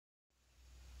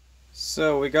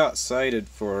So we got cited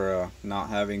for not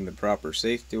having the proper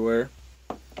safety wear,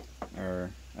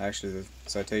 or actually the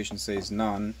citation says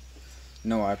none,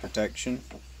 no eye protection,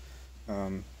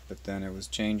 but then it was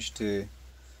changed to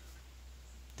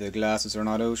the glasses are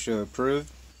not OSHA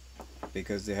approved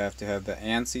because they have to have the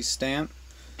ANSI stamp.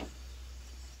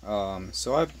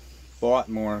 So I bought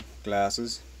more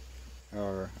glasses,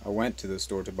 or I went to the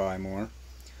store to buy more,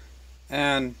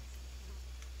 and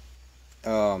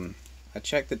I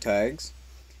checked the tags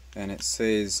and it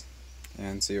says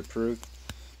ANSI approved.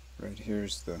 Right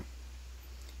here's the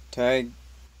tag.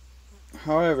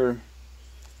 However,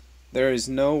 there is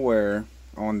nowhere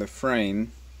on the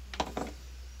frame,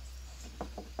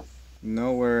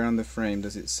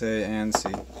 does it say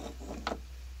ANSI.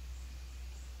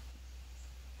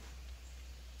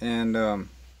 And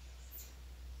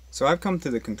so I've come to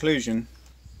the conclusion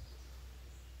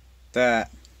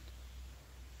that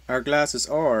our glasses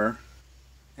are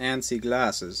ANSI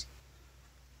glasses,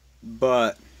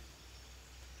 but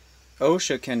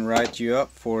OSHA can write you up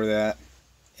for that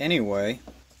anyway,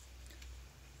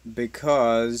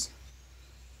 because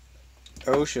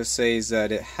OSHA says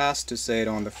that it has to say it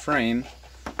on the frame.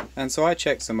 And so I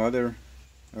checked some other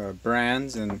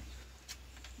brands and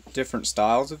different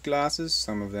styles of glasses.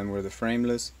 Some of them were the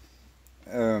frameless,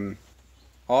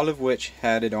 all of which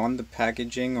had it on the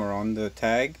packaging or on the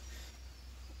tag,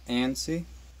 ANSI.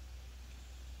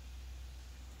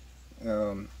 I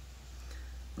don't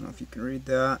know if you can read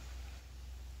that.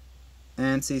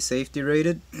 ANSI safety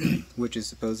rated, which is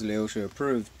supposedly OSHA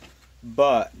approved.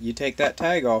 But you take that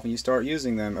tag off and you start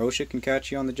using them, OSHA can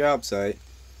catch you on the job site,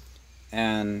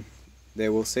 and they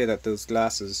will say that those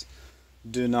glasses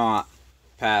do not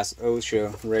pass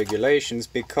OSHA regulations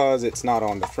because it's not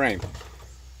on the frame.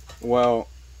 Well,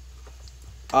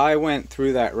 I went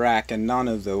through that rack and none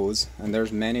of those, and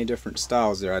there's many different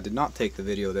styles there. I did not take the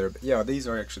video there, but yeah, these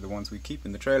are actually the ones we keep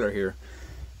in the trailer here.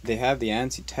 They have the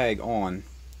ANSI tag on,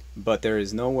 but there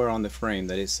is nowhere on the frame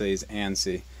that it says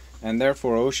ANSI, and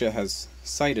therefore OSHA has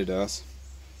cited us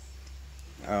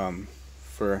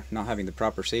for not having the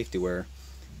proper safety wear,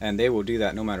 and they will do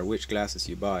that no matter which glasses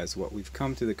you buy, is what we've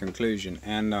come to the conclusion.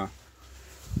 And I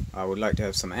would like to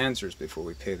have some answers before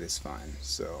we pay this fine,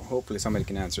 so hopefully somebody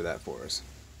can answer that for us.